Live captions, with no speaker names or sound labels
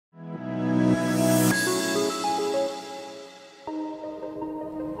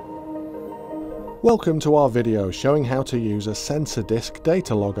Welcome to our video showing how to use a SensorDisc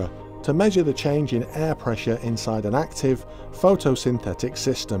Datalogger to measure the change in air pressure inside an active photosynthetic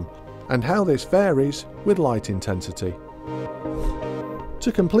system and how this varies with light intensity.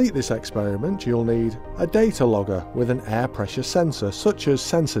 To complete this experiment, you'll need a datalogger with an air pressure sensor such as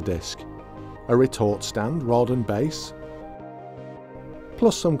SensorDisc, a retort stand, rod and base,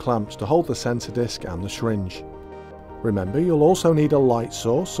 plus some clamps to hold the SensorDisc and the syringe. Remember, you'll also need a light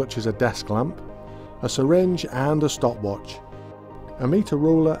source such as a desk lamp, a syringe and a stopwatch, a meter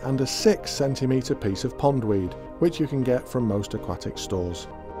ruler and a 6 cm piece of pondweed, which you can get from most aquatic stores.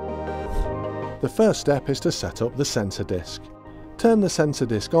 The first step is to set up the SensorDisc. Turn the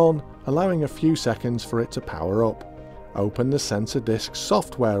SensorDisc on, allowing a few seconds for it to power up. Open the SensorDisc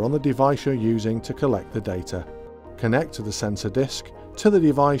software on the device you're using to collect the data. Connect to the SensorDisc to the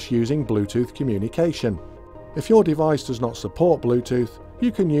device using Bluetooth communication. If your device does not support Bluetooth,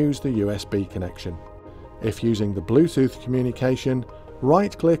 you can use the USB connection. If using the Bluetooth communication,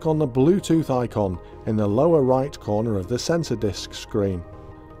 right-click on the Bluetooth icon in the lower right corner of the SensorDisc screen.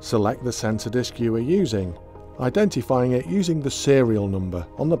 Select the SensorDisc you are using, identifying it using the serial number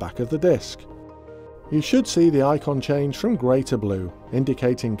on the back of the disc. You should see the icon change from grey to blue,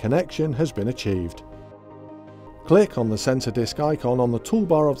 indicating connection has been achieved. Click on the SensorDisc icon on the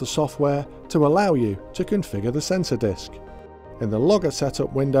toolbar of the software to allow you to configure the SensorDisc. In the Logger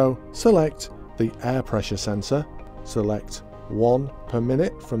Setup window, select the Air Pressure Sensor, select 1 per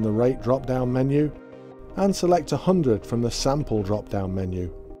minute from the Rate drop-down menu, and select 100 from the Sample drop-down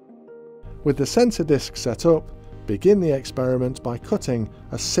menu. With the SensorDisc set up, begin the experiment by cutting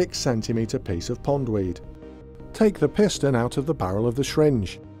a 6 cm piece of pondweed. Take the piston out of the barrel of the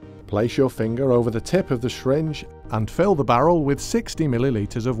syringe. Place your finger over the tip of the syringe and fill the barrel with 60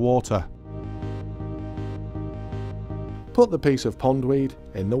 ml of water. Put the piece of pondweed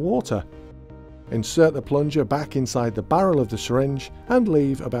in the water. Insert the plunger back inside the barrel of the syringe and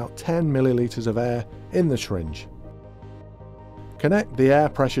leave about 10 ml of air in the syringe. Connect the air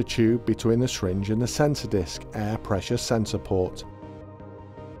pressure tube between the syringe and the SensorDisc air pressure sensor port.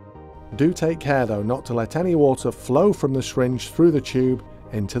 Do take care though not to let any water flow from the syringe through the tube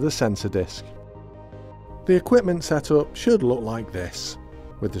into the SensorDisc. The equipment setup should look like this,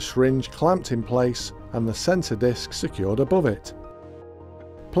 with the syringe clamped in place and the SensorDisc secured above it.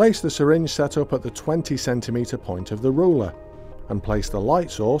 Place the syringe setup at the 20 cm point of the ruler, and place the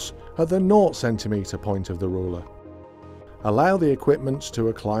light source at the 0 cm point of the ruler. Allow the equipment to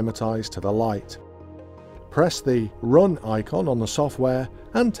acclimatise to the light. Press the Run icon on the software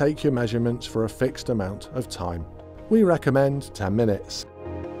and take your measurements for a fixed amount of time. We recommend 10 minutes.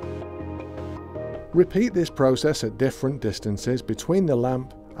 Repeat this process at different distances between the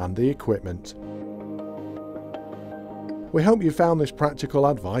lamp and the equipment. We hope you found this practical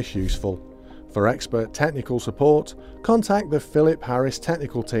advice useful. For expert technical support, contact the Philip Harris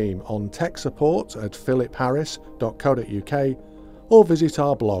technical team on techsupport@philipharris.co.uk or visit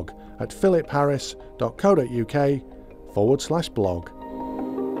our blog at philipharris.co.uk/blog.